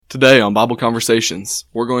Today on Bible Conversations,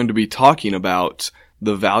 we're going to be talking about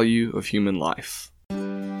the value of human life.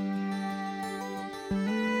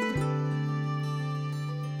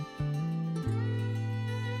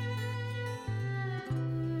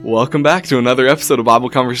 Welcome back to another episode of Bible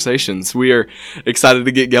Conversations. We are excited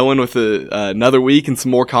to get going with another week and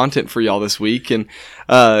some more content for y'all this week. And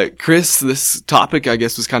Chris, this topic, I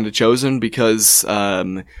guess, was kind of chosen because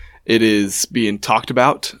it is being talked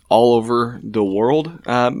about all over the world.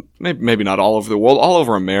 Maybe not all over the world, all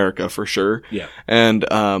over America for sure. Yeah. And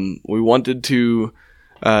we wanted to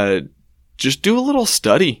just do a little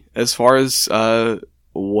study as far as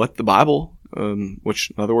what the Bible,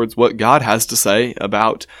 which in other words, what God has to say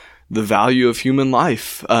about the value of human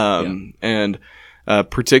life. And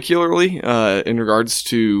particularly in regards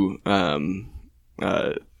to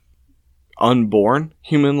unborn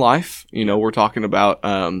human life. You know, we're talking about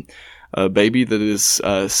a baby that is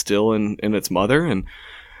still in its mother,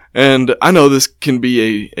 and I know this can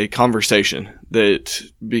be a conversation that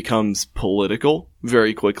becomes political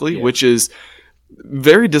very quickly, which is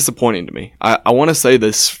very disappointing to me. I want to say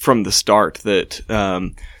this from the start that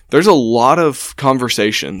there's a lot of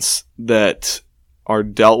conversations that are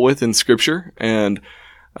dealt with in Scripture and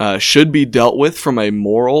should be dealt with from a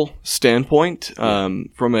moral standpoint,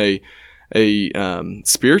 from a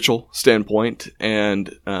spiritual standpoint,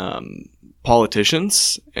 and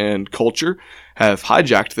politicians and culture have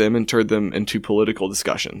hijacked them and turned them into political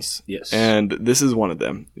discussions. Yes. And this is one of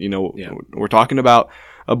them. You know, we're talking about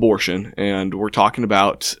abortion, and we're talking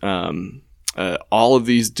about all of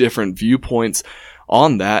these different viewpoints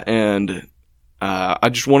on that. And I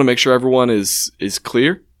just want to make sure everyone is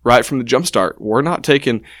clear right from the jump start. We're not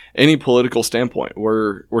taking any political standpoint.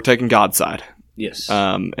 We're taking God's side. Yes.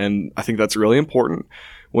 And I think that's really important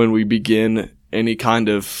when we begin any kind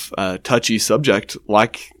of touchy subject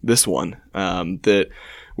like this one, that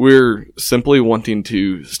we're simply wanting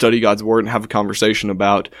to study God's Word and have a conversation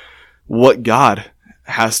about what God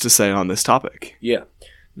has to say on this topic. Yeah.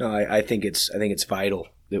 No, I think it's vital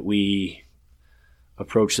that we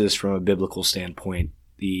approach this from a biblical standpoint.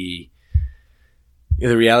 The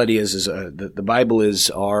reality is the Bible is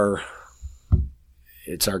our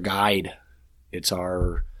guide. It's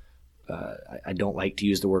our, I don't like to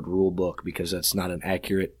use the word rule book because that's not an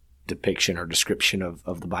accurate depiction or description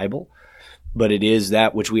of the Bible, but it is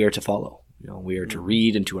that which we are to follow. You know, we are to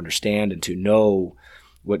read and to understand and to know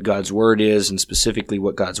what God's word is and specifically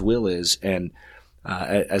what God's will is. And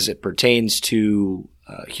as it pertains to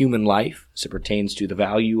human life, as it pertains to the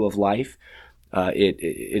value of life,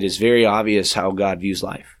 it is very obvious how God views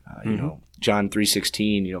life. You know, John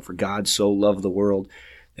 3:16, you know, for God so loved the world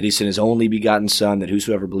that he sent his only begotten Son, that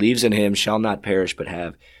whosoever believes in him shall not perish but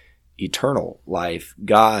have eternal life.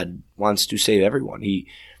 God wants to save everyone. He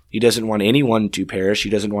doesn't want anyone to perish. He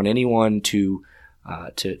doesn't want anyone to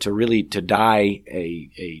really die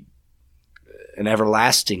an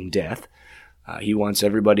everlasting death. He wants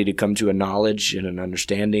everybody to come to a knowledge and an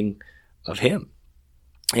understanding of him.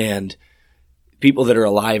 And people that are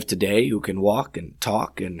alive today who can walk and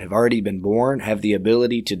talk and have already been born have the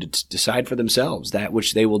ability to decide for themselves that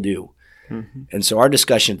which they will do. Mm-hmm. And so our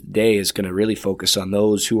discussion today is going to really focus on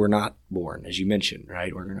those who are not born, as you mentioned,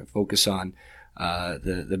 right? We're going to focus on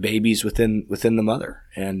the babies within the mother.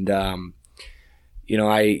 And, you know,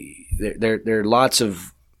 there are lots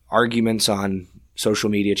of arguments on social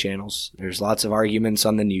media channels. There's lots of arguments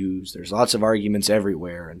on the news. There's lots of arguments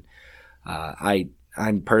everywhere. And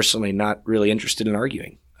I'm personally not really interested in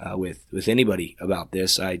arguing with anybody about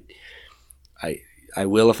this. I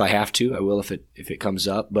will if I have to. I will if it comes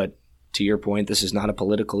up. But to your point, this is not a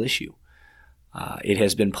political issue. It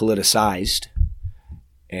has been politicized,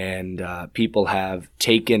 and people have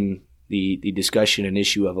taken the discussion and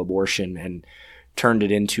issue of abortion and turned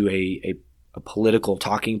it into a political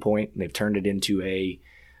talking point. And they've turned it into a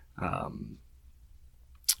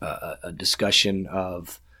discussion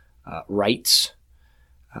of rights.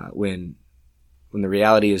 When the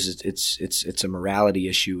reality is it's a morality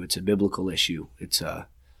issue, it's a biblical issue. It's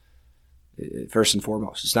first and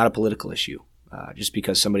foremost, it's not a political issue. Just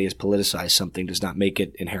because somebody has politicized something does not make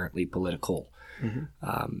it inherently political.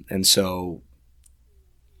 Mm-hmm. And so,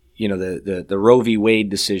 you know, the Roe v. Wade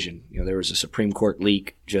decision. You know, there was a Supreme Court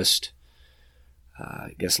leak just,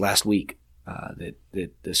 I guess last week, that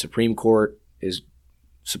the Supreme Court is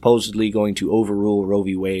supposedly going to overrule Roe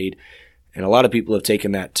v. Wade. And a lot of people have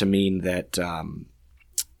taken that to mean that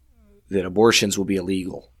that abortions will be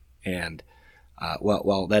illegal. And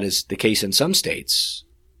while that is the case in some states,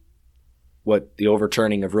 what the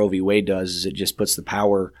overturning of Roe v. Wade does is it just puts the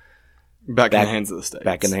power back in the hands of the states.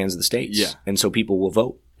 Back in the hands of the states. Yeah. And so people will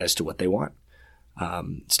vote as to what they want.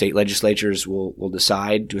 State legislatures will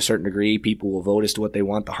decide to a certain degree. People will vote as to what they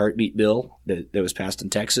want. The heartbeat bill that was passed in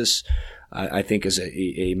Texas, I think, is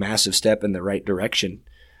a massive step in the right direction.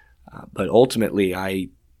 But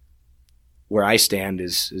ultimately, where I stand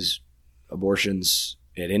is abortions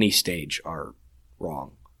at any stage are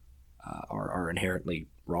wrong, are inherently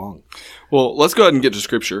wrong. Well, let's go ahead and get to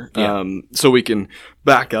Scripture, so we can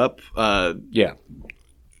back up.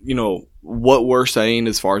 What we're saying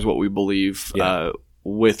as far as what we believe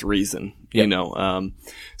with reason.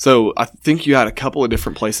 So I think you had a couple of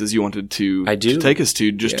different places you wanted to take us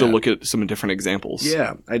to to look at some different examples.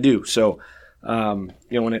 Yeah, I do. So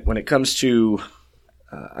when it comes to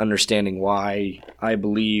understanding why I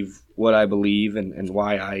believe what I believe and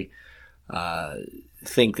why I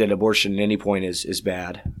think that abortion at any point is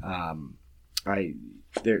bad,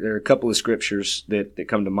 there are a couple of scriptures that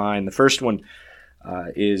come to mind. The first one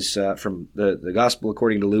is from the Gospel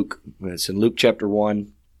according to Luke. It's in Luke chapter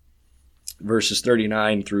 1, verses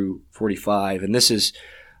 39 through 45, and this is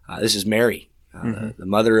Mary, the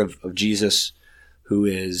mother of Jesus, who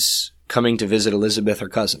is coming to visit Elizabeth, her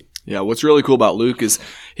cousin. Yeah, what's really cool about Luke is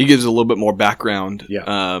he gives a little bit more background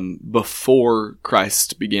before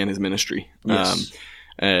Christ began his ministry,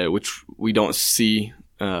 which we don't see.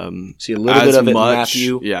 See a little bit of it much.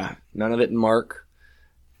 In Matthew, none of it in Mark,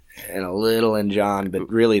 and a little in John, but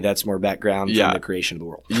really that's more background from the creation of the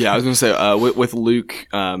world. I was going to say, with Luke,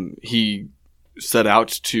 he set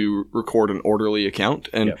out to record an orderly account,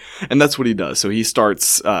 and that's what he does. So he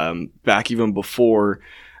starts back even before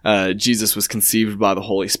Jesus was conceived by the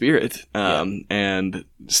Holy Spirit, and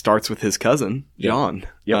starts with his cousin, John.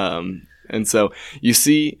 And so you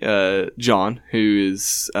see John, who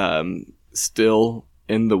is still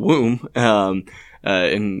in the womb,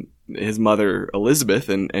 in his mother Elizabeth,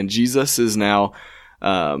 and Jesus is now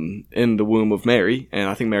in the womb of Mary, and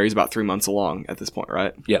I think Mary's about 3 months along at this point,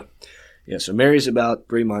 right? Yeah. So Mary's about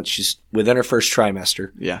 3 months. She's within her first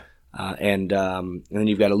trimester. And then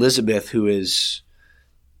you've got Elizabeth, who is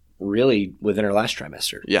really within her last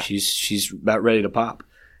trimester. She's about ready to pop,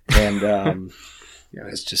 and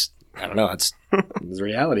it's just, I don't know. It's the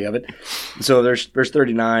reality of it. So there's verse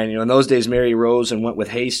 39. In those days Mary rose and went with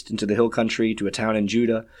haste into the hill country to a town in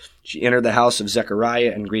Judah. She entered the house of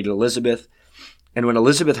Zechariah and greeted Elizabeth. And when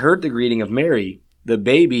Elizabeth heard the greeting of Mary, the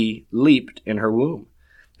baby leaped in her womb.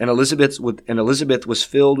 And Elizabeth was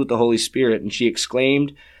filled with the Holy Spirit, and she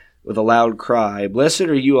exclaimed with a loud cry, "Blessed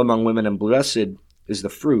are you among women, and blessed is the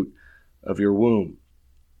fruit of your womb."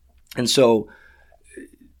 And so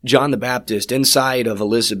John the Baptist, inside of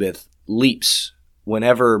Elizabeth, leaps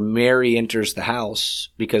whenever Mary enters the house,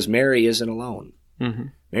 because Mary isn't alone.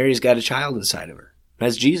 Mary's got a child inside of her.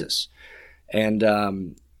 That's Jesus. And,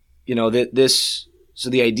 so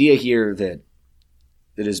the idea here that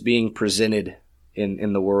is being presented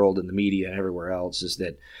in the world, in the media and everywhere else, is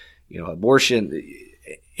that, abortion,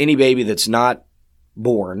 any baby that's not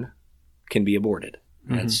born can be aborted.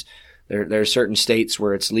 There are certain states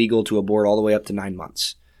where it's legal to abort all the way up to 9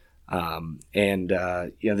 months.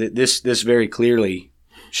 This very clearly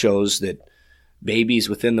shows that babies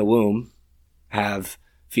within the womb have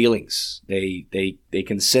feelings. They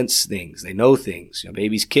can sense things. They know things.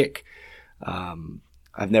 Babies kick.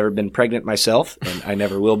 I've never been pregnant myself, and I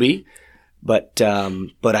never will be, but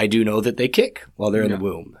I do know that they kick while they're in the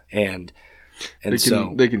womb, and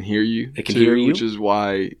they can hear you. They can hear you, which is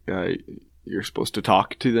why you're supposed to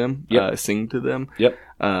talk to them, sing to them.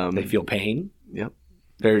 They feel pain.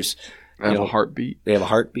 They have a heartbeat. They have a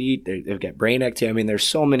heartbeat. They've got brain activity. I mean, there's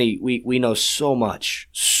so many. We know so much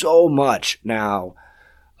now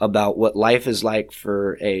about what life is like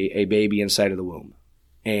for a baby inside of the womb.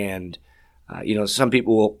 And, some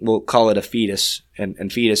people will call it a fetus,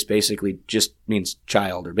 and fetus basically just means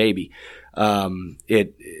child or baby.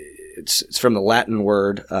 It's from the Latin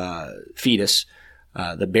word fetus,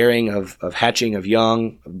 the bearing of hatching of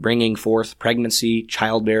young, bringing forth, pregnancy,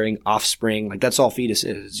 childbearing, offspring. Like, that's all fetus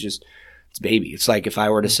is. It's baby. It's like if I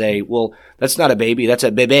were to say, well, that's not a baby, that's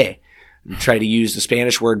a bebé. And try to use the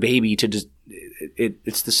Spanish word baby to just,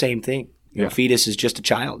 it's the same thing. Fetus is just a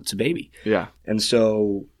child. It's a baby. And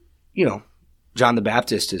so, John the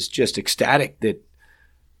Baptist is just ecstatic that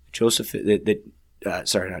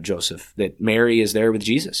that Mary is there with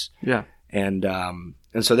Jesus. And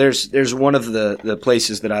so there's one of the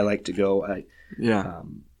places that I like to go.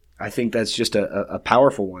 I think that's just a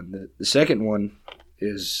powerful one. The second one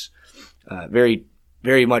is very,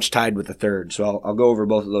 very much tied with the third. So I'll go over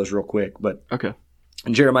both of those real quick. But okay.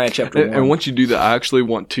 In Jeremiah chapter 1. And once you do that, I actually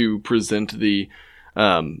want to present the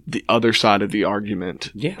the other side of the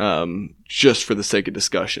argument, just for the sake of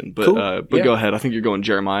discussion. But Cool. Go ahead. I think you're going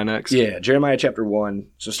Jeremiah next. Yeah, Jeremiah chapter 1.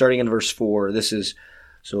 So starting in verse 4,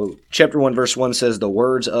 chapter 1, verse 1 says the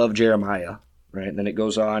words of Jeremiah, right? And then it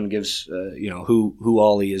goes on, gives, who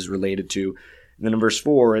all he is related to. And then in verse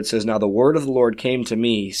 4, it says, "Now the word of the Lord came to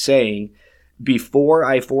me, saying, before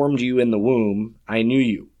I formed you in the womb, I knew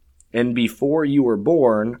you. And before you were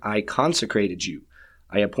born, I consecrated you.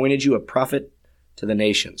 I appointed you a prophet to the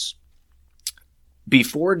nations."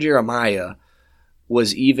 Before Jeremiah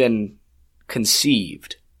was even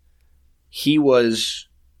conceived, he was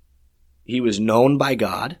known by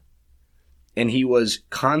God, and he was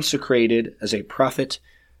consecrated as a prophet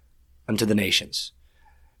unto the nations.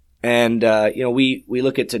 And we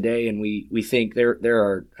look at today and we think there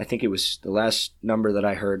are, I think it was the last number that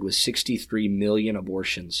I heard was 63 million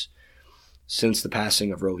abortions since the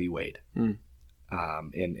passing of Roe v. Wade in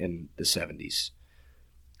the 70s.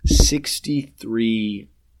 63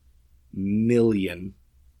 million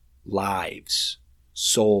lives,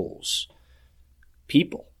 souls,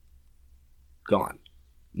 people gone.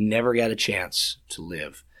 Never got a chance to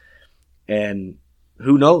live. And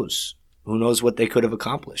who knows? Who knows what they could have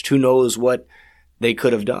accomplished? Who knows what they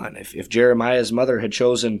could have done? If Jeremiah's mother had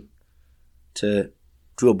chosen to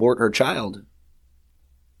abort her child,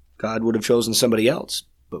 God would have chosen somebody else,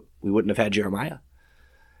 but we wouldn't have had Jeremiah.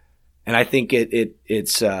 And I think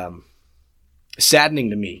it's saddening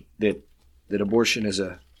to me that abortion is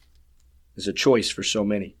a choice for so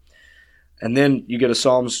many. And then you get to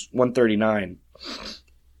Psalms 139.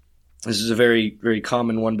 This is a very, very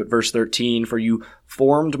common one, but verse 13, "For you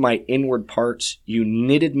formed my inward parts, you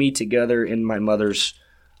knitted me together in my mother's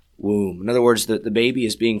womb." In other words, the baby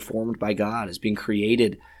is being formed by God, is being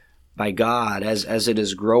created by God as it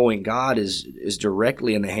is growing. God is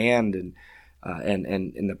directly in the hand and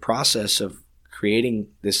in the process of creating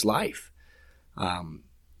this life.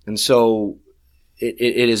 And so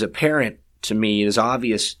it is apparent to me, it is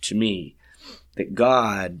obvious to me that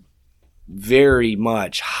God very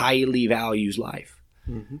much highly values life.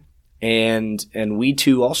 Mm-hmm. And we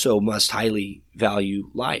too also must highly value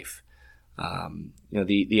life.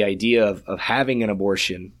 The idea of having an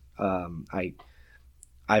abortion,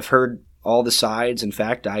 I've heard all the sides. In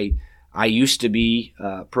fact, I used to be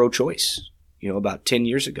pro-choice, about 10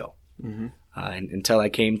 years ago. Mm-hmm. Until I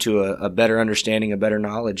came to a better understanding, a better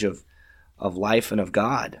knowledge of life and of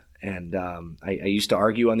God. And I used to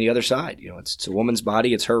argue on the other side. It's a woman's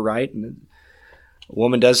body, it's her right. And a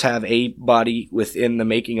woman does have a body within the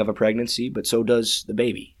making of a pregnancy, but so does the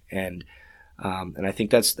baby. And I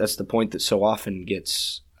think that's the point that so often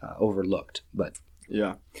gets overlooked. But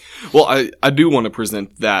yeah, well, I do want to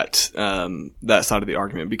present that side of the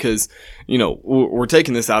argument because we're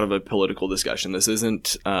taking this out of a political discussion. This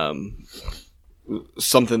isn't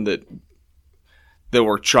something that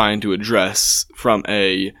we're trying to address from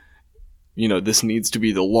a this needs to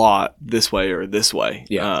be the law this way or this way.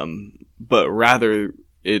 Yeah. But rather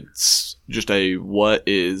it's just a what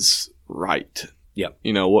is right. Yeah.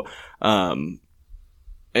 And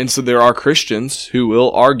so there are Christians who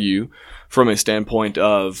will argue from a standpoint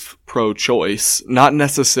of pro-choice, not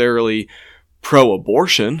necessarily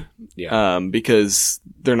pro-abortion, because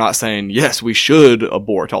they're not saying, yes, we should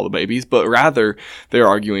abort all the babies, but rather they're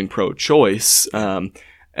arguing pro-choice. And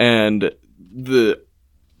the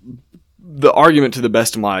argument, to the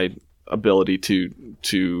best of my ability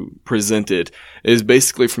to present it, is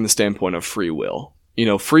basically from the standpoint of free will.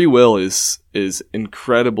 Free will is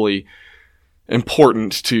incredibly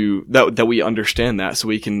important to that we understand that, so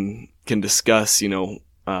we can discuss,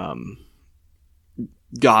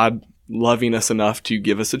 God loving us enough to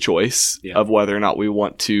give us a choice of whether or not we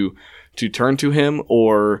want to turn to Him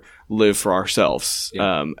or live for ourselves.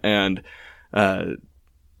 And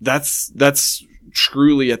that's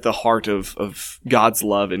truly at the heart of God's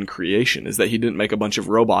love in creation, is that He didn't make a bunch of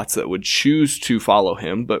robots that would choose to follow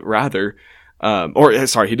Him, but rather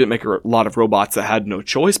he didn't make a lot of robots that had no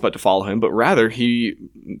choice but to follow Him, but rather He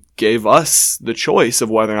gave us the choice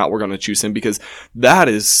of whether or not we're going to choose Him, because that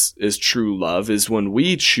is true love, is when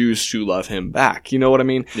we choose to love Him back. You know what I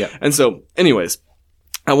mean? Yeah. And so, anyways,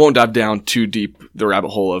 I won't dive down too deep the rabbit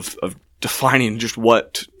hole of defining just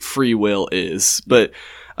what free will is, but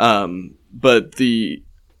the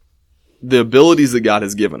abilities that God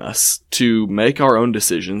has given us to make our own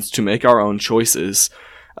decisions, to make our own choices,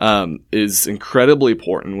 is incredibly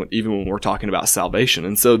important, even when we're talking about salvation.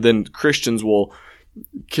 And so then Christians will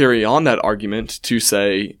carry on that argument to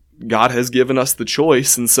say God has given us the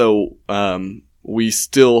choice, and so we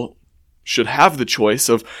still should have the choice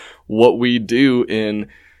of what we do in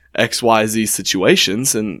XYZ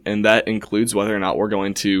situations, and that includes whether or not we're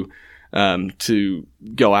going to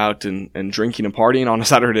go out and drinking and partying on a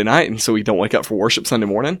Saturday night, and so we don't wake up for worship Sunday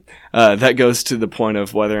morning. That goes to the point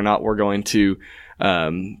of whether or not we're going to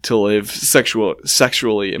live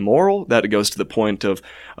sexually immoral. That goes to the point of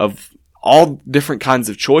all different kinds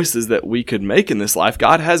of choices that we could make in this life.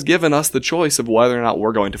 God has given us the choice of whether or not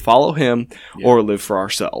we're going to follow Him or live for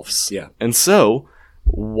ourselves. Yeah. And so,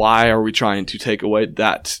 why are we trying to take away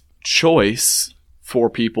that choice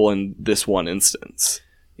for people in this one instance?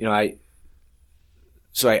 I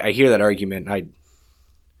hear that argument.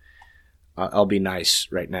 I'll be nice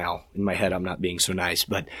right now. In my head, I'm not being so nice,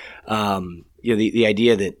 but the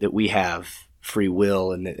idea that we have free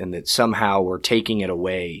will and that somehow we're taking it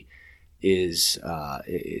away is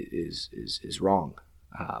wrong.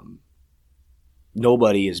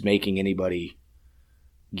 Nobody is making anybody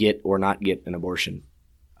get or not get an abortion.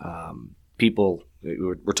 People,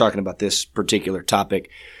 we're talking about this particular topic.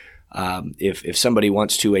 If somebody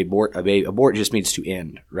wants to abort just means to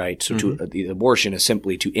end, right? So the abortion is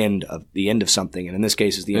simply to end the end of something, and in this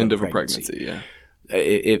case, is the end of a pregnancy. Yeah.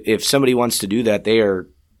 If somebody wants to do that, there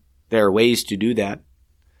are ways to do that,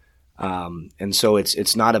 and so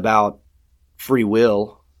it's not about free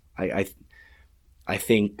will. I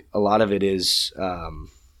think a lot of it is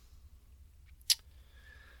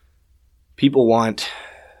people want,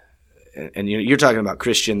 and you're talking about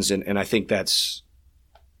Christians, and I think it's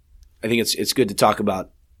good to talk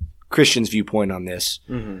about Christians' viewpoint on this.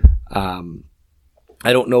 Mm-hmm.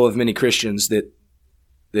 I don't know of many Christians that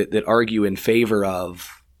argue in favor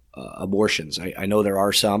of abortions. I know there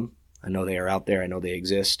are some. I know they are out there. I know they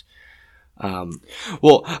exist.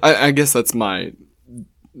 Well, I guess that's my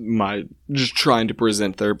just trying to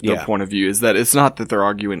present their point of view, is that it's not that they're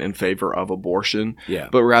arguing in favor of abortion,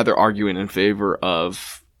 but rather arguing in favor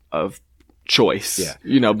of choice. Yeah.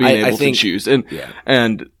 Being able to choose.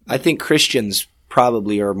 And I think Christians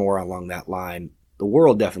probably are more along that line. The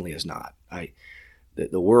world definitely is not.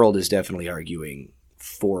 The world is definitely arguing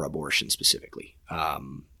for abortion specifically.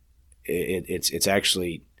 It's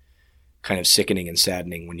actually kind of sickening and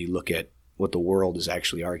saddening when you look at what the world is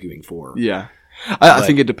actually arguing for. Yeah. I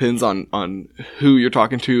think it depends on who you're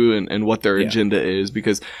talking to and what their agenda is,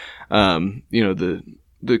 because,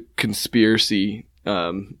 the conspiracy,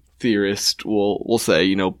 theorist will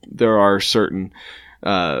say, there are certain,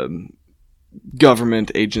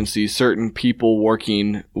 government agencies, certain people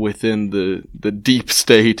working within the deep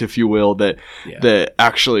state, if you will, that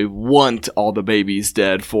actually want all the babies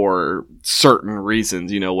dead for certain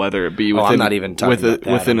reasons, whether it be within, I'm not even talking about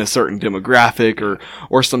that. within a certain demographic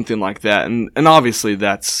or something like that. And obviously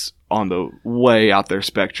that's on the way out there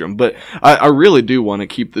spectrum. But I really do want to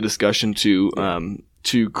keep the discussion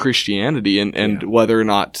to Christianity and whether or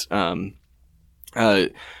not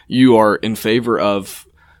you are in favor of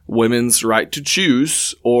women's right to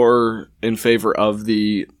choose or in favor of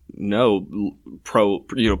the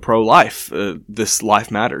pro-life. This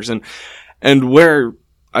life matters, and where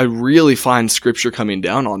I really find Scripture coming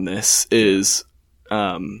down on this is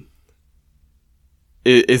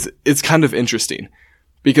it's kind of interesting,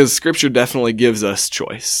 because Scripture definitely gives us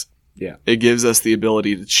choice. Yeah, it gives us the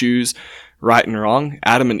ability to choose right and wrong.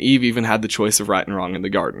 Adam and Eve even had the choice of right and wrong in the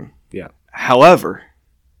garden. Yeah. However,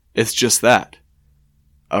 it's just that.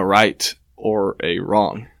 A right or a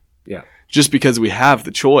wrong. Yeah. Just because we have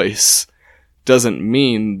the choice doesn't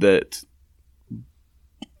mean that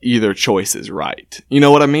either choice is right. You know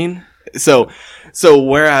what I mean? So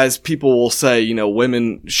whereas people will say,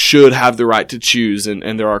 women should have the right to choose,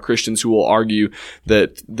 and there are Christians who will argue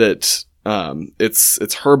that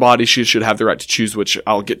it's her body, she should have the right to choose, which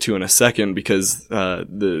I'll get to in a second, because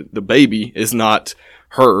the baby is not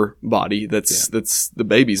her body. That's the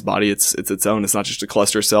baby's body. It's its own. It's not just a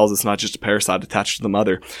cluster of cells. It's not just a parasite attached to the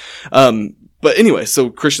mother. But anyway, so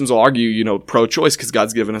Christians will argue, pro-choice, because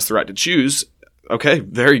God's given us the right to choose. Okay,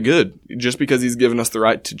 very good. Just because He's given us the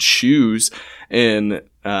right to choose in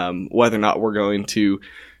whether or not we're going to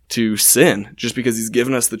sin, just because He's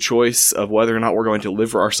given us the choice of whether or not we're going to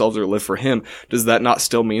live for ourselves or live for Him, does that not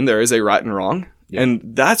still mean there is a right and wrong? Yeah. And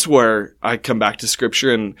that's where I come back to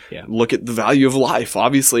Scripture and look at the value of life.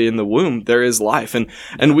 Obviously, in the womb, there is life.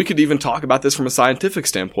 And we could even talk about this from a scientific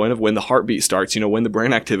standpoint of when the heartbeat starts, when the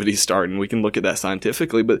brain activities start, and we can look at that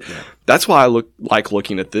scientifically. But that's why I like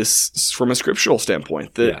looking at this from a scriptural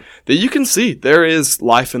standpoint, that you can see there is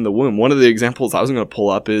life in the womb. One of the examples I was going to pull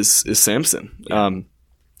up is Samson. Yeah.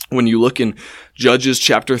 When you look in Judges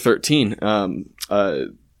chapter 13,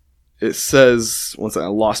 it says, once I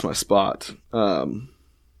lost my spot.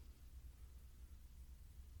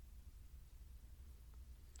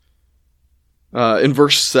 in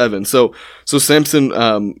verse 7. So Samson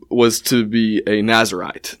was to be a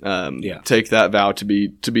Nazirite. Take that vow to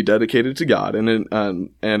be dedicated to God. And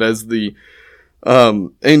as the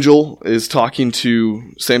angel is talking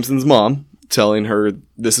to Samson's mom, telling her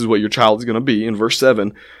this is what your child is going to be, in verse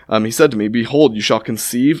 7, he said to me, "Behold, you shall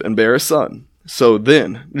conceive and bear a son. So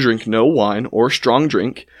then drink no wine or strong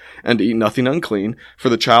drink, and eat nothing unclean, for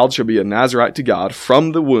the child shall be a Nazirite to God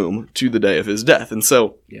from the womb to the day of his death." And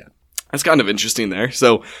so, that's kind of interesting there.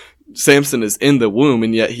 So Samson is in the womb,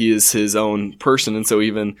 and yet he is his own person. And so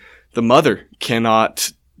even the mother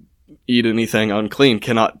cannot eat anything unclean,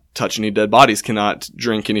 cannot touch any dead bodies, cannot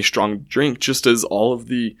drink any strong drink, just as all of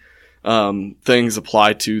the things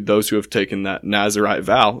apply to those who have taken that Nazirite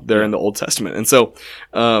vow there in the Old Testament. And so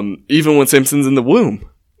even when Samson's in the womb,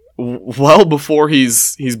 well before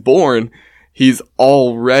he's born, he's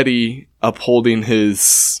already upholding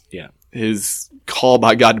his call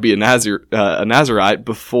by God to be a Nazirite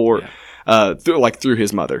before through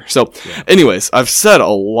his mother. So anyways, I've said a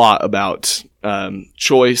lot about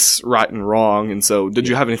choice, right and wrong. And so did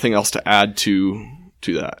you have anything else to add to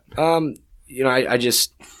that?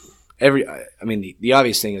 The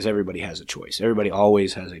obvious thing is everybody has a choice. Everybody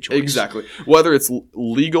always has a choice. Exactly. Whether it's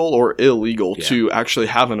legal or illegal to actually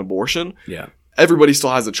have an abortion, everybody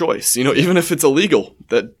still has a choice. Even if it's illegal,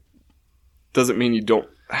 that doesn't mean you don't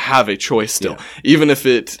have a choice still. Even if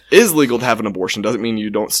it is legal to have an abortion, doesn't mean you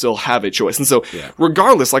don't still have a choice. And so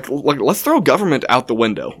regardless, like let's throw government out the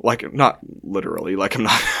window. Like, not literally, like I'm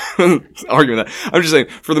not arguing that. I'm just saying,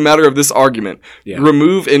 for the matter of this argument,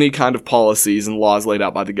 remove any kind of policies and laws laid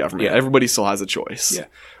out by the government. Everybody still has a choice.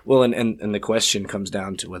 Well, and the question comes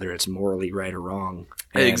down to whether it's morally right or wrong.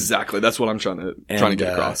 Exactly. That's what I'm trying to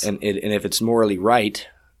get across. And if it's morally right,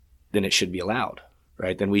 then it should be allowed.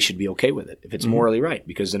 Right, then we should be okay with it if it's morally right,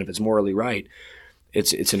 because then if it's morally right,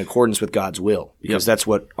 it's in accordance with God's will, because that's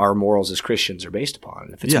what our morals as Christians are based upon.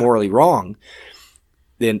 And if it's morally wrong,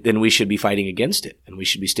 then we should be fighting against it, and we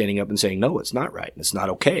should be standing up and saying, no, it's not right, and it's not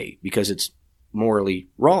okay, because it's morally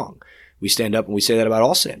wrong. We stand up and we say that about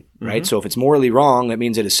all sin, right? So if it's morally wrong, that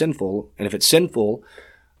means it is sinful, and if it's sinful,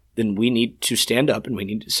 then we need to stand up and we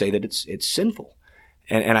need to say that it's sinful.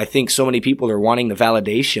 And I think so many people are wanting the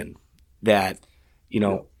validation that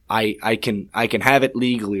I can have it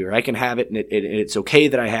legally, or I can have it and it's okay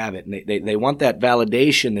that I have it. And they want that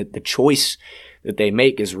validation that the choice that they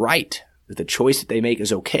make is right, that the choice that they make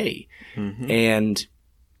is okay. And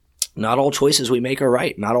not all choices we make are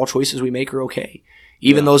right. Not all choices we make are okay.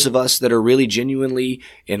 Even those of us that are really genuinely,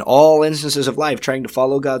 in all instances of life, trying to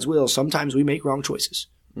follow God's will, sometimes we make wrong choices.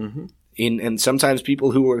 And sometimes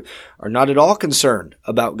people who are not at all concerned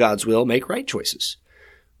about God's will make right choices.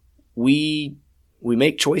 We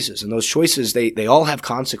make choices, and those choices, they all have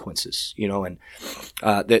consequences, and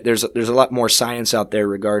there's a lot more science out there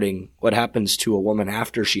regarding what happens to a woman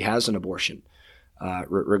after she has an abortion,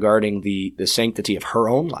 regarding the sanctity of her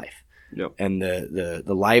own life, and the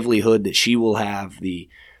livelihood that she will have, the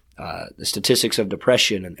statistics of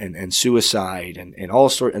depression and suicide and all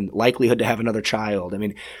sort, and likelihood to have another child. I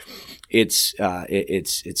mean, it's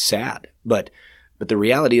sad, but the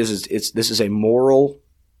reality is this is a moral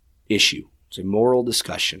issue. It's a moral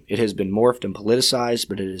discussion. It has been morphed and politicized,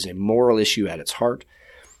 but it is a moral issue at its heart.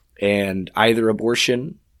 And either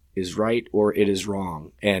abortion is right or it is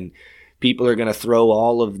wrong. And people are going to throw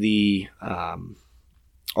all the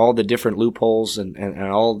different loopholes and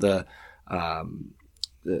all the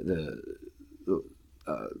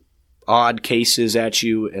odd cases at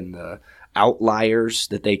you, and the outliers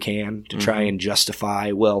that they can to try and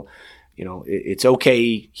justify, it's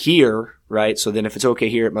okay here, right? So then if it's okay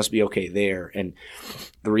here, it must be okay there. And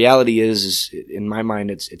the reality is in my mind,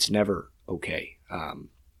 it's never okay.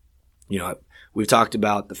 We've talked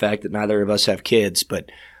about the fact that neither of us have kids, but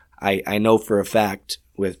I know for a fact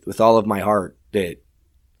with all of my heart that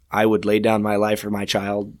I would lay down my life for my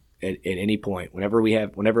child at any point. Whenever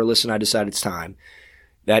Alyssa and I decide it's time,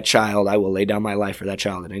 that child, I will lay down my life for that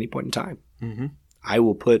child at any point in time. I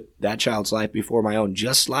will put that child's life before my own,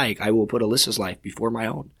 just like I will put Alyssa's life before my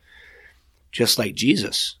own. Just like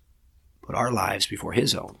Jesus put our lives before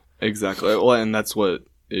his own. Exactly. Well, and that's what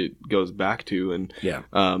it goes back to. And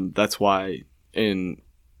that's why in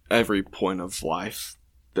every point of life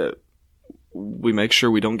that we make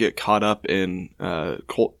sure we don't get caught up in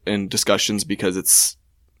discussions because it's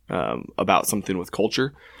about something with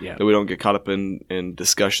culture. That we don't get caught up in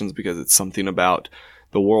discussions because it's something about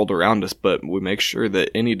the world around us, but we make sure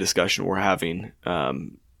that any discussion we're having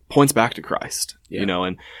points back to Christ,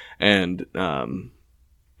 and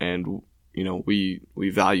we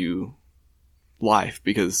value life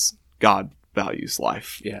because God values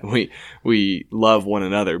life. Yeah. We love one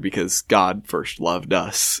another because God first loved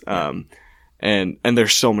us. And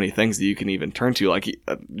there's so many things that you can even turn to. Like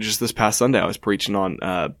just this past Sunday, I was preaching on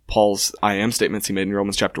Paul's I am statements he made in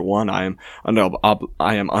Romans chapter 1. I am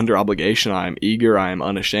under obligation. I am eager. I am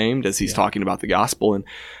unashamed, as he's talking about the gospel.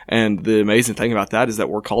 And the amazing thing about that is that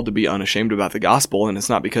we're called to be unashamed about the gospel. And it's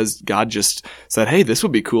not because God just said, hey, this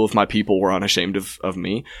would be cool if my people were unashamed of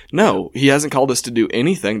me. No, he hasn't called us to do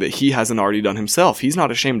anything that he hasn't already done himself. He's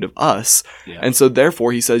not ashamed of us. Yeah. And so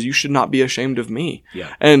therefore he says, you should not be ashamed of me.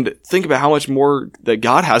 Yeah. And think about how much more that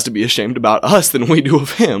God has to be ashamed about us than we do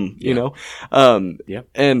of him, you know?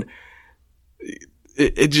 And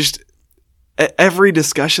it just, every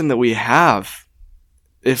discussion that we have,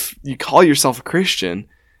 if you call yourself a Christian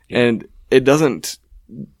and it doesn't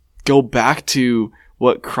go back to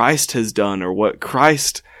what Christ has done or what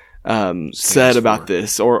Christ said about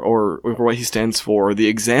this or what he stands for, or the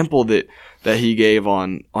example that he gave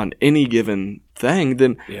on any given thing,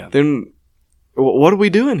 then what are we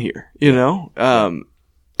doing here? You know,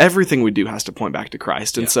 everything we do has to point back to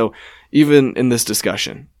Christ. And so even in this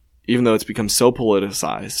discussion, even though it's become so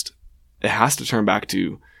politicized, it has to turn back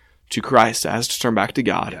to Christ. It has to turn back to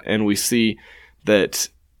God. Yeah. And we see that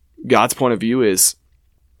God's point of view is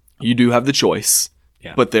you do have the choice,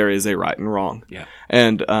 but there is a right and wrong. Yeah.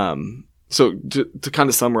 And so to kind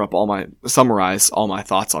of summarize all my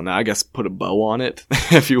thoughts on that, I guess put a bow on it,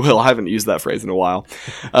 if you will. I haven't used that phrase in a while.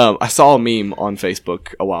 I saw a meme on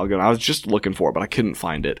Facebook a while ago, and I was just looking for it, but I couldn't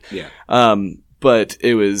find it. Yeah. But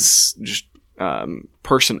it was just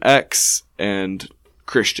person X and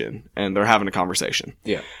Christian, and they're having a conversation.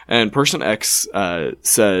 Yeah. And person X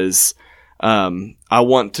says, I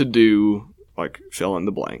want to do, like, fill in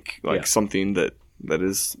the blank, like something that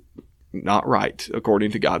is not right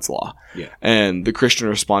according to God's law. Yeah. And the Christian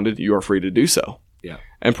responded, you are free to do so. Yeah.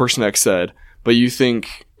 And person X said, but you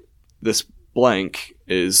think this blank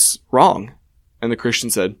is wrong? And the Christian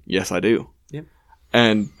said, yes, I do. Yeah.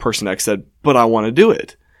 And person X said, but I want to do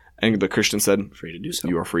it. And the Christian said, free to do so.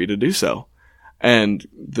 You are free to do so. And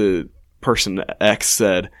the person X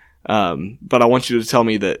said, but I want you to tell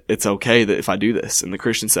me that it's okay that if I do this. And the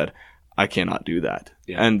Christian said, I cannot do that.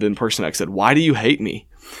 Yeah. And then person X said, why do you hate me?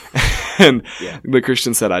 And the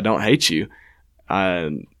Christian said, I don't hate you.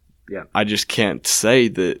 I just can't say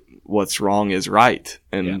that what's wrong is right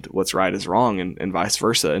and what's right is wrong, and vice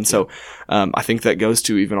versa. And so I think that goes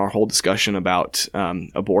to even our whole discussion about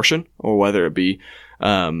abortion, or whether it be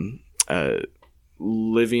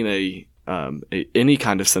living any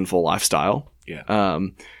kind of sinful lifestyle. Yeah.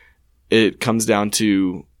 It comes down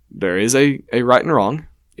to there is a right and wrong.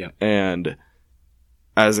 Yeah. And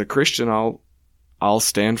as a Christian, I'll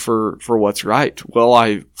stand for what's right. Will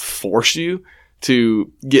I force you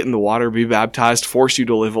to get in the water, be baptized, force you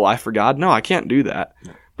to live a life for God? No, I can't do that.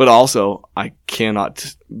 No. But also, I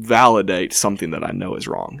cannot validate something that I know is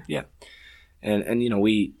wrong. Yeah. And you know,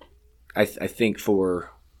 I think on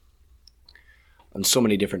so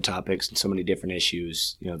many different topics and so many different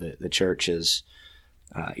issues, you know, the church has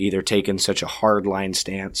either taken such a hard line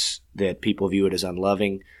stance that people view it as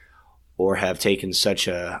unloving, or have taken such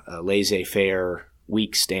a laissez-faire,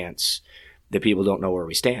 weak stance that people don't know where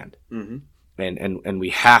we stand. Mm-hmm. And we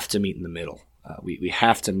have to meet in the middle. We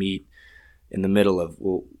have to meet in the middle of,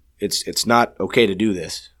 well, it's not okay to do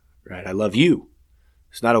this, right? I love you.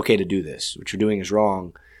 It's not okay to do this. What you're doing is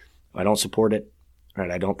wrong. I don't support it,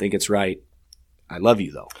 right? I don't think it's right. I love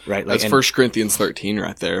you though, right? Like, that's 1 Corinthians 13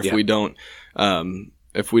 right there. If we don't,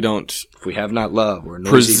 if we have not love, we're a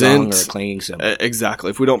noisy gong or a clanging cymbal. Exactly.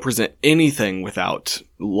 If we don't present anything without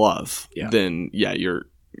love, then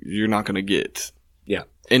you're not going to get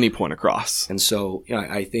any point across. And so, you know,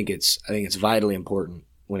 I think it's vitally important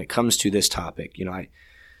when it comes to this topic. You know,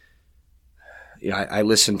 I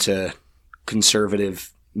listen to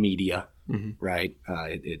conservative media, right?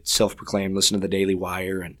 It's self-proclaimed. Listen to the Daily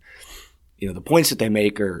Wire, and you know, the points that they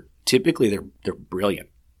make are typically they're brilliant.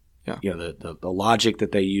 Yeah. You know, the logic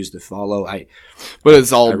that they use to follow. But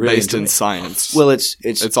it's all really based in science. Well,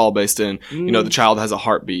 it's all based in, you know, the child has a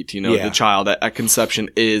heartbeat, you know, the child at conception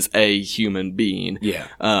is a human being. Yeah.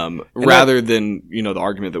 Rather than, you know, the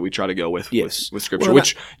argument that we try to go with scripture,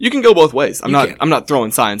 which you can go both ways. I'm not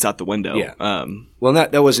throwing science out the window. Yeah. Well,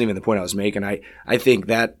 that wasn't even the point I was making. I think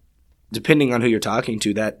that depending on who you're talking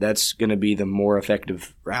to, that's going to be the more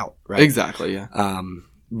effective route, right? Exactly. Yeah.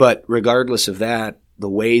 But regardless of that, the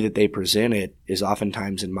way that they present it is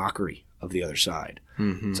oftentimes in mockery of the other side.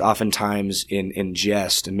 Mm-hmm. It's oftentimes in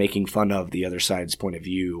jest and making fun of the other side's point of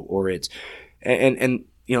view, or it's and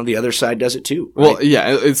you know, the other side does it too. Right? Well,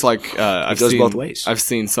 yeah, it's like it goes both ways. I've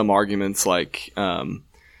seen some arguments like, you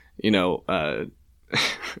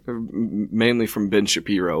mainly from Ben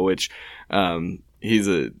Shapiro, which he's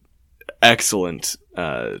a excellent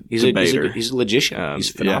debater. He's a logician. He's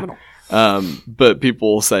phenomenal. But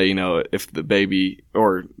people will say, if the baby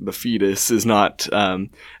or the fetus is not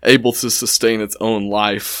able to sustain its own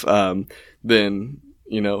life, then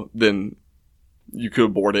you could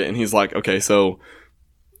abort it. And he's like, okay, so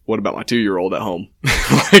what about my 2-year-old at home?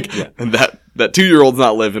 And that 2-year-old's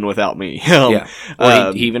not living without me. Or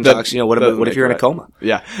he even talks, what if you're in a coma?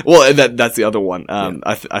 Yeah. Well, that's the other one.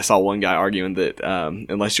 I saw one guy arguing that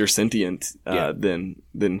unless you're sentient,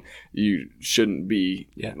 then you shouldn't be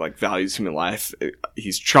values human life.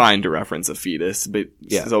 He's trying to reference a fetus, but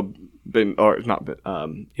so Ben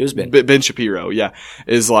Shapiro,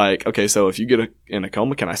 is like, okay, so if you get in a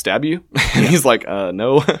coma, can I stab you? And he's like,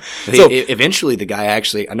 no. So eventually, the guy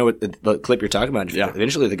actually, I know what the clip you're talking about. Yeah.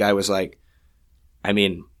 Eventually, the guy was like, I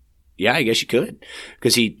mean, yeah, I guess you could,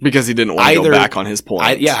 because he didn't want to go back on his point.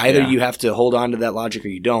 Either you have to hold on to that logic or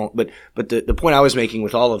you don't. But the point I was making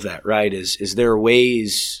with all of that, right, is there are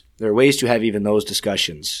ways to have even those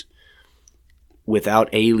discussions without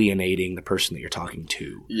alienating the person that you're talking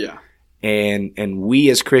to. Yeah. And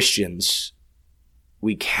we as Christians,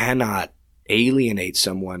 we cannot alienate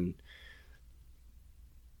someone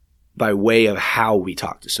by way of how we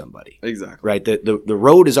talk to somebody. Exactly. Right? The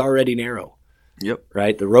road is already narrow. Yep.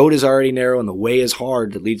 Right? The road is already narrow and the way is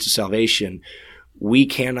hard that leads to salvation. We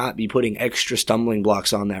cannot be putting extra stumbling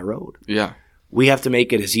blocks on that road. Yeah. We have to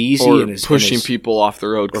make it as easy or and as pushing people off the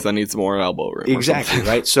road because I need some more elbow room. Exactly,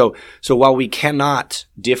 right? So while we cannot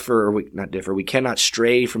we cannot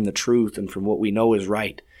stray from the truth and from what we know is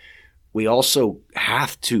right, we also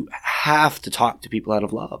have to talk to people out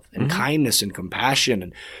of love and kindness and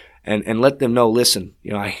compassion and let them know, listen,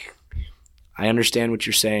 I understand what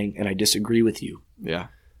you're saying and I disagree with you. Yeah.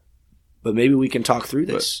 But maybe we can talk through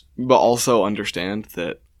this. But also understand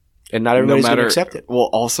that and not everybody's going to accept it. Well,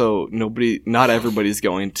 also not everybody's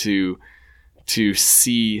going to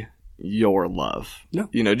see your love.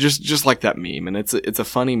 No. Just like that meme, and it's a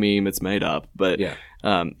funny meme. It's made up, but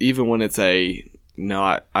even when it's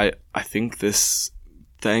I think this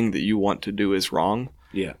thing that you want to do is wrong.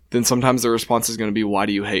 Yeah. Then sometimes the response is going to be, why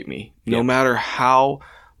do you hate me? No matter how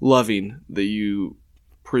loving that you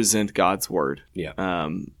present God's word. Yeah.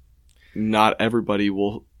 Not everybody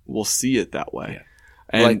will see it that way. Yeah.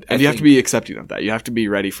 And you have to be accepting of that. You have to be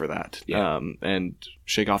ready for that. Yeah. And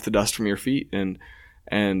shake off the dust from your feet and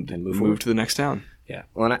move to the next town. Yeah.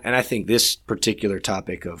 Well, and I think this particular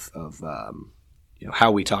topic of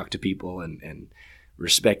how we talk to people and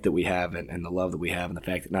respect that we have and the love that we have and the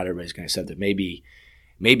fact that not everybody's going to accept it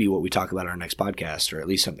maybe what we talk about in our next podcast, or at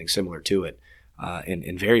least something similar to it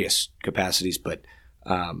in various capacities. But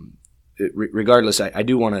regardless, I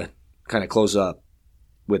do want to kind of close up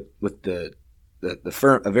with a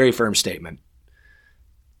very firm statement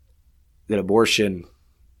that abortion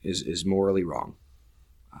is morally wrong.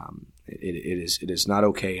 It is not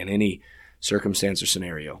okay in any circumstance or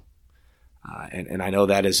scenario, and I know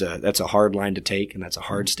that's a hard line to take, and that's a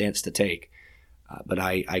hard stance to take. But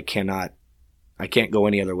I can't go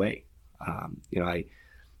any other way.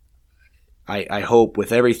 I hope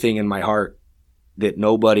with everything in my heart that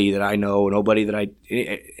nobody that I know,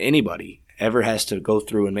 anybody ever has to go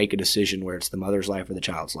through and make a decision where it's the mother's life or the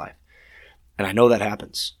child's life. And I know that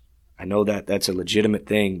happens. I know that that's a legitimate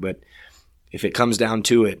thing, but if it comes down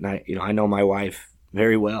to it, and I know my wife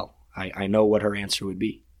very well, I know what her answer would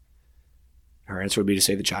be. Her answer would be to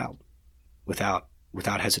save the child without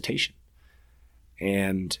hesitation.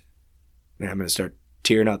 And I'm going to start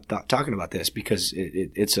tearing up talking about this because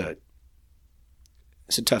it's a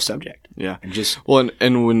tough subject. Yeah. And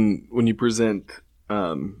and when you present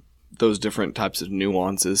those different types of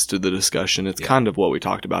nuances to the discussion, it's kind of what we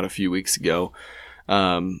talked about a few weeks ago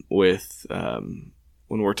with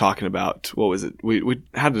when we're talking about, what was it? We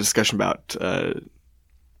had a discussion about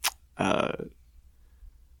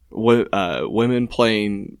women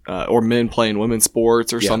playing or men playing women's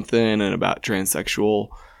sports or something, and about transsexual.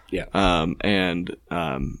 Yeah.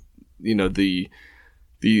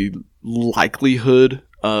 The likelihood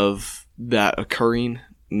of that occurring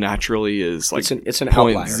naturally is like it's an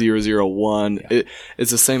outlier. 0.001. Yeah.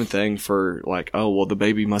 It's the same thing for the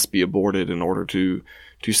baby must be aborted in order to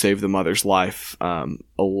save the mother's life. A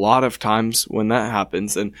lot of times when that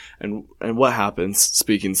happens, and what happens,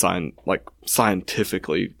 speaking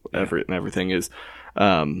scientifically, everything is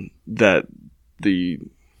that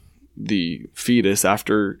the fetus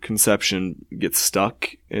after conception gets stuck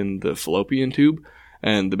in the fallopian tube,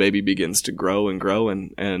 and the baby begins to grow and grow,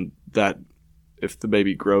 and that if the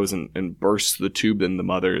baby grows and bursts the tube, then the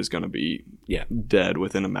mother is going to be dead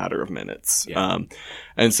within a matter of minutes. Yeah.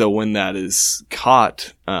 And so when that is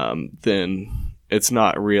caught, then it's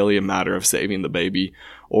not really a matter of saving the baby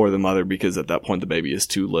or the mother, because at that point the baby is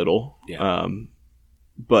too little. Yeah.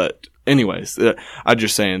 But anyways, I'm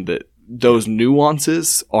just saying that those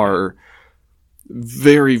nuances are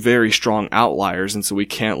very, very strong outliers, and so we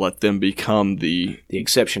can't let them become the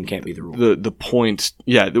exception can't be the rule. The point.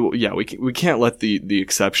 We can't let the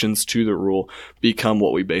exceptions to the rule become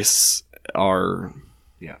what we base our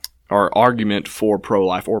argument for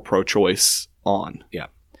pro-life or pro-choice on. Yeah.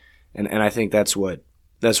 And I think that's what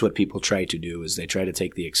people try to do, is they try to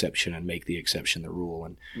take the exception and make the exception the rule.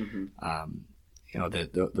 And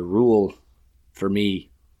the rule for me,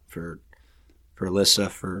 for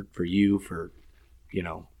Alyssa, for you, for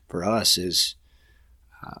us is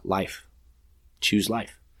life. Choose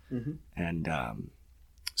life. Mm-hmm. And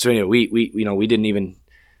so anyway, we didn't even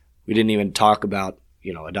talk about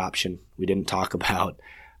adoption. We didn't talk about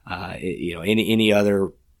any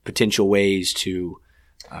other potential ways to.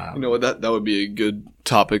 That would be a good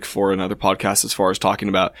topic for another podcast, as far as talking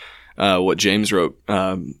about what James wrote.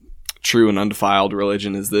 True and undefiled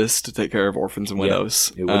religion is this, to take care of orphans and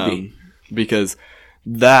widows. It would be, because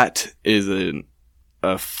that is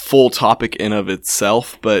a full topic in of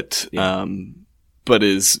itself, but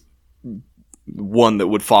is one that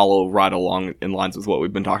would follow right along in lines with what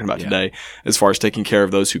we've been talking about today, as far as taking care of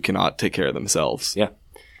those who cannot take care of themselves. Yeah.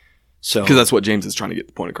 So, because that's what James is trying to get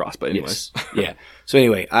the point across. But anyways, yeah. So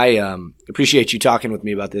anyway, I appreciate you talking with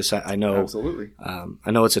me about this. I know, absolutely. I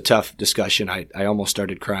know it's a tough discussion. I almost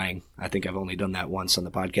started crying. I think I've only done that once on the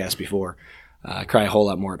podcast before. I cry a whole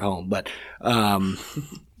lot more at home, but no,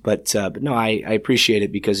 I appreciate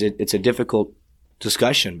it, because it's a difficult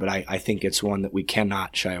discussion, but I think it's one that we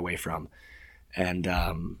cannot shy away from. And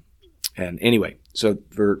anyway, so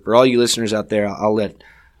for all you listeners out there, I'll let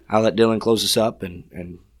Dylan close us up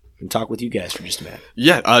and talk with you guys for just a minute.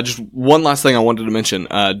 Yeah, just one last thing I wanted to mention.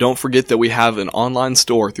 Don't forget that we have an online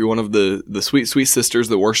store through one of the sweet, sweet sisters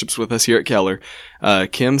that worships with us here at Keller,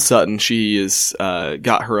 Kim Sutton. She is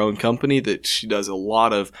got her own company that she does a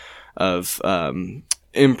lot of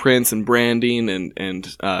imprints and branding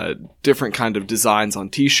and different kind of designs on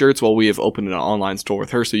t-shirts. Well, we have opened an online store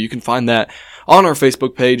with her, so you can find that on our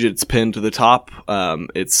Facebook page. It's pinned to the top.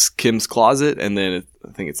 It's Kim's Closet, and then I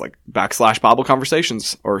think it's like / Bible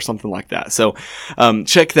Conversations or something like that. So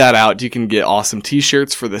check that out. You can get awesome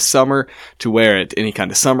t-shirts for the summer to wear at any kind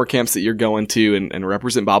of summer camps that you're going to, and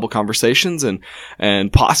represent Bible Conversations, and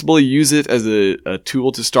possibly use it as a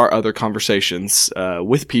tool to start other conversations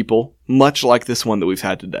with people, much like this one that we've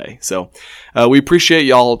had today. So we appreciate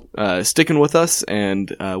y'all sticking with us,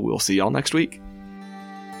 and we'll see y'all next week.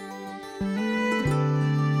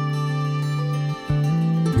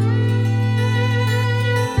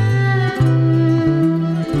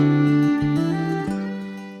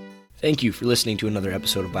 Thank you for listening to another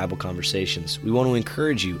episode of Bible Conversations. We want to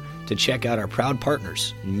encourage you to check out our proud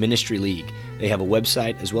partners, Ministry League. They have a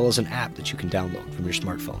website as well as an app that you can download from your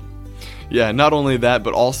smartphone. Yeah, not only that,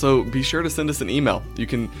 but also be sure to send us an email. You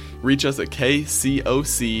can reach us at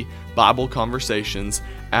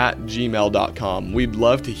kcocbibleconversations@gmail.com. We'd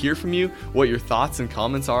love to hear from you, what your thoughts and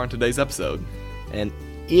comments are on today's episode. And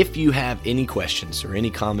if you have any questions or any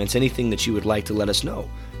comments, anything that you would like to let us know,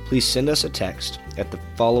 please send us a text at the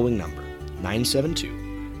following number,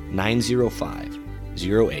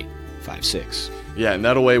 972-905-0856. Yeah, and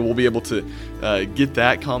that way we'll be able to get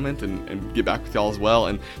that comment and get back with y'all as well.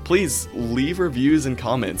 And please leave reviews and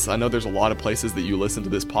comments. I know there's a lot of places that you listen to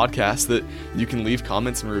this podcast that you can leave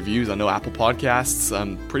comments and reviews. I know Apple Podcasts,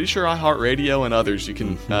 I'm pretty sure iHeartRadio and others, you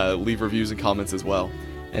can leave reviews and comments as well.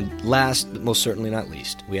 And last, but most certainly not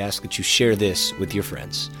least, we ask that you share this with your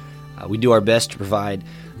friends. We do our best to provide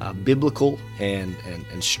biblical and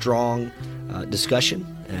strong discussion,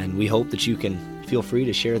 and we hope that you can feel free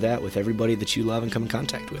to share that with everybody that you love and come in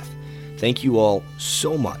contact with. Thank you all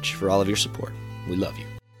so much for all of your support. We love you.